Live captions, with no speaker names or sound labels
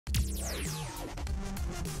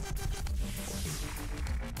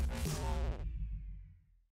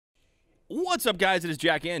What's up, guys? It is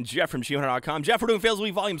Jack and Jeff from ChiefHunter.com. Jeff, we're doing Fails of the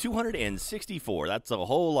Week Volume 264. That's a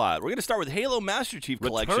whole lot. We're going to start with Halo Master Chief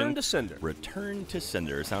Collection. Return to Sender. Return to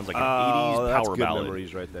Sender. Sounds like an 80s power good ballad.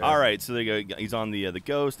 memories right there. All right, so there you go. He's on the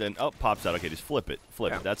ghost, and pops out. Okay, just flip it.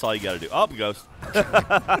 Flip it. That's all you got to do. Oh, ghost.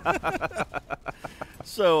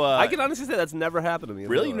 So I can honestly say that's never happened to me.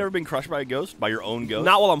 Really? You've never been crushed by a ghost? By your own ghost?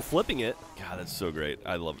 Not while I'm flipping it. God, that's so great.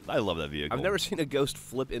 I love that vehicle. I've never seen a ghost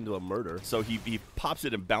flip into a murder. So he pops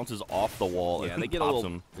it and bounces off the wall and they get pops a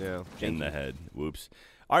little, him in the head. Whoops.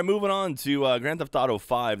 All right, moving on to Grand Theft Auto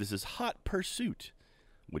 5. This is Hot Pursuit,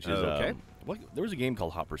 which is okay. There was a game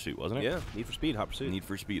called Hot Pursuit, wasn't it? Yeah, Need for Speed, Hot Pursuit. Need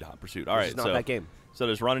for Speed, Hot Pursuit. All right, It's not that game. So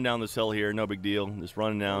just running down this hill here, no big deal. Just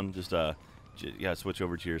running down, switch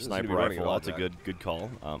over to your sniper rifle. That's a good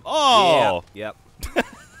call. Yep.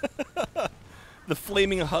 The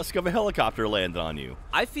flaming husk of a helicopter landed on you.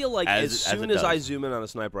 I feel like as soon as does. I zoom in on a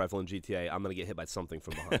sniper rifle in GTA, I'm going to get hit by something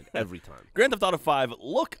from behind every time. Grand Theft Auto 5,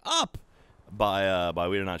 Look Up by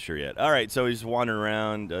we're not sure yet. All right, so he's wandering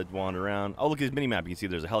around. Oh, look at his mini-map. You can see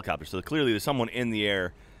there's a helicopter. So clearly there's someone in the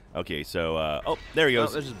air. Okay, so, there he goes.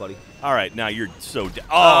 Oh, there's his buddy. All right, now you're so Should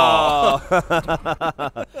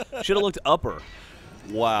have looked upper.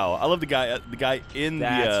 Wow, I love the guy in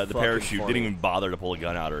the parachute funny. didn't even bother to pull a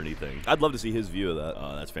gun out or anything. I'd love to see his view of that.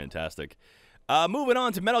 Oh, that's fantastic. Moving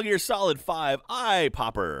on to Metal Gear Solid 5, Eye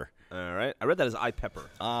Popper. All right, I read that as Eye Pepper.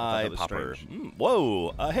 Eye Popper.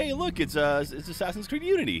 Whoa. Hey, look, it's Assassin's Creed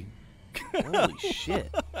Unity. Holy shit.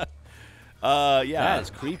 Yeah. That is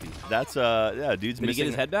creepy. That's dude's Did missing he get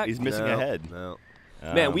his head back? He's missing a head. No.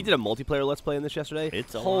 Man, we did a multiplayer Let's Play in this yesterday.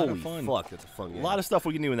 It's a Holy lot of fun. Fuck, it's a fun game. A lot of stuff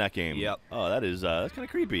we can do in that game. Yep. Oh, that's kind of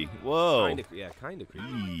creepy. Whoa. Kind of creepy.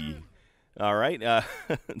 Eee. All right.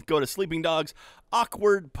 Go to Sleeping Dogs,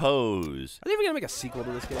 Awkward Pose. Are they ever going to make a sequel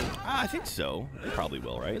to this game? I think so. They probably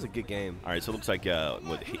will, right? It's a good game. All right, so it looks like,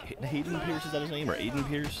 Hayden Pierce, is that his name? Or Aiden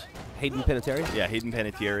Pierce? Hayden Panettiere? Yeah, Hayden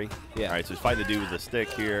Panettiere. Yeah. All right, so he's fighting the dude with a stick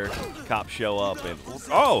here. Cops show up and...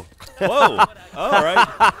 Oh! Whoa! All right.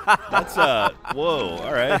 That's, whoa.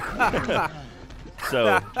 All right.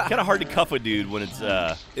 So, kind of hard to cuff a dude when it's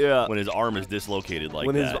when his arm is dislocated like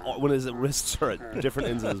that. When his wrists are at different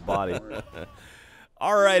ends of his body.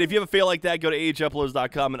 All right, if you have a fail like that, go to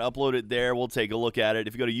ahuploads.com and upload it there. We'll take a look at it.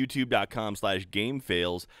 If you go to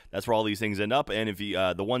youtube.com/gamefails, that's where all these things end up. And if you,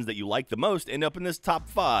 the ones that you like the most end up in this top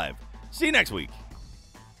 5. See you next week.